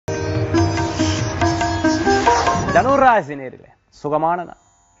தனுராசி நேர்களே, சுகமான நாள்.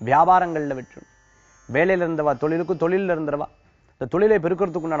 வியாபாரங்கள்ல வெற்றி. வேலையில இருந்தவா தொழிலுக்கு, தொழில இருந்தவா இந்த தொழிலை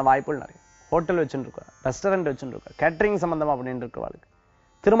பெருக்கிறதுக்கு உண்டான வாய்ப்புகள் நிறைய. ஹோட்டல் வச்சுட்டு இருக்கா, ரெஸ்டாரண்ட் வச்சுட்டு இருக்கா, கேட்டரிங் சம்பந்தமா பண்ணிட்டு இருக்கிறவாளுக்கு,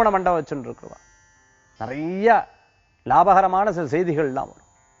 திருமண மண்டபம் வச்சுட்டு இருக்கிறவா, நிறைய லாபகரமான சில செய்திகள்லாம் வரும்.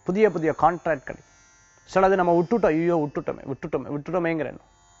 புதிய புதிய கான்ட்ராக்ட் கிடைக்கும். சிலது நம்ம விட்டுட்டோம், ஐயோ விட்டுட்டோமேங்கிற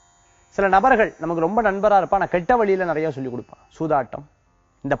எண்ணம். சில நபர்கள் நமக்கு ரொம்ப நண்பரா இருப்பா, நான் கெட்ட வழியில நிறைய சொல்லி கொடுப்பான். சூதாட்டம்,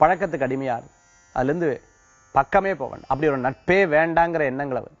 இந்த பழக்கத்துக்கு அடிமையா இருக்கு, அதுல இருந்து பக்கமே போவேன், அப்படி ஒரு நட்பே வேண்டாங்கிற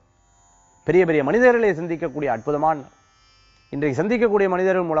எண்ணங்களை பெரிய பெரிய மனிதர்களை சந்திக்கக்கூடிய அற்புதமான நாள். இன்றைக்கு சந்திக்கக்கூடிய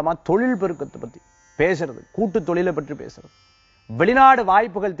மனிதர்கள் மூலமா தொழில் பெருக்கத்தை பத்தி பேசுறது, கூட்டு தொழிலை பற்றி பேசுறது, வெளிநாடு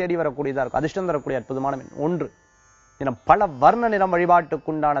வாய்ப்புகள் தேடி வரக்கூடியதா இருக்கும். அதிர்ஷ்டம் தரக்கூடிய அற்புதமான ஒன்று. தினம் பல வர்ண நிறம்.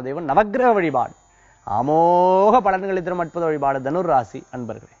 வழிபாட்டுக்குண்டான தெய்வம் நவக்கிரக வழிபாடு. அமோக பலன்களை தரும் அற்புத வழிபாடு தனுர் ராசி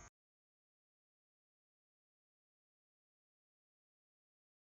அன்பர்களே.